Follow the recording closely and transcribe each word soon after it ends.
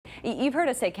You've heard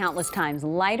us say countless times,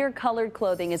 lighter colored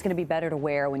clothing is going to be better to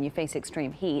wear when you face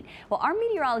extreme heat. Well, our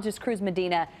meteorologist Cruz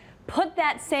Medina put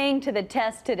that saying to the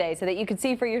test today so that you could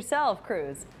see for yourself,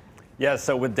 Cruz. Yeah,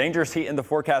 so with dangerous heat in the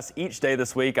forecast each day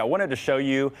this week, I wanted to show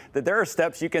you that there are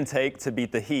steps you can take to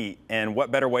beat the heat. And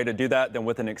what better way to do that than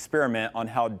with an experiment on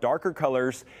how darker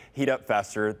colors heat up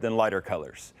faster than lighter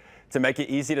colors. To make it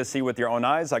easy to see with your own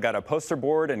eyes, I got a poster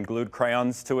board and glued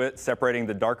crayons to it, separating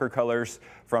the darker colors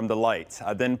from the light.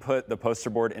 I then put the poster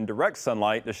board in direct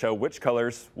sunlight to show which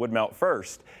colors would melt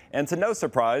first. And to no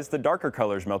surprise, the darker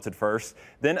colors melted first,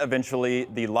 then eventually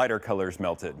the lighter colors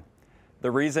melted.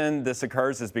 The reason this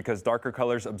occurs is because darker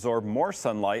colors absorb more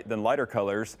sunlight than lighter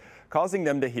colors, causing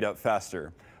them to heat up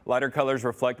faster. Lighter colors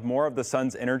reflect more of the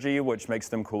sun's energy, which makes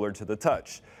them cooler to the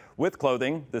touch. With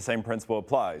clothing, the same principle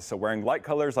applies. So wearing light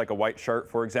colors like a white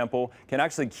shirt, for example, can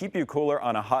actually keep you cooler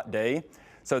on a hot day.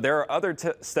 So there are other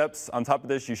steps on top of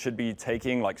this you should be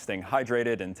taking, like staying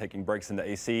hydrated and taking breaks in the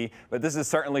AC. But this is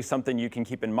certainly something you can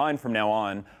keep in mind from now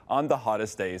on the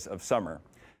hottest days of summer.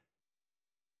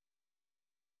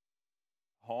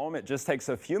 Home, it just takes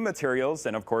a few materials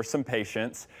and of course some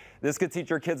patience. This could teach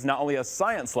your kids not only a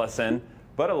science lesson,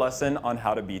 but a lesson on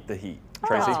how to beat the heat.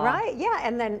 Tracy? That's right, yeah,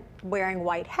 and then wearing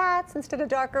white hats instead of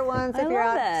darker ones if you're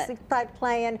outside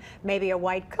playing, maybe a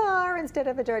white car instead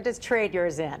of a dark, just trade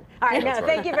yours in. All right, now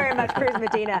thank you very much, Cruz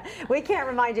Medina. We can't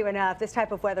remind you enough, this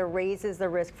type of weather raises the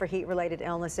risk for heat-related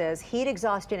illnesses, heat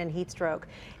exhaustion and heat stroke.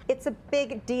 It's a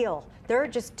big deal. There are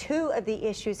just two of the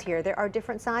issues here. There are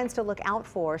different signs to look out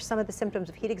for. Some of the symptoms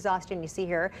of heat exhaustion you see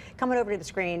here. Coming over to the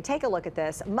screen, take a look at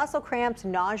this. Muscle cramps,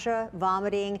 nausea,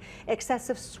 vomiting,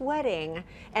 excessive sweating,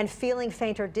 and feeling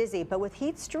faint or dizzy. But with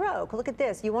heat stroke, look at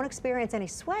this. You won't experience any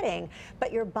sweating,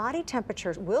 but your body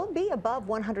temperature will be above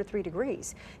 103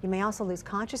 degrees. You may also lose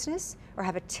consciousness or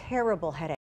have a terrible headache.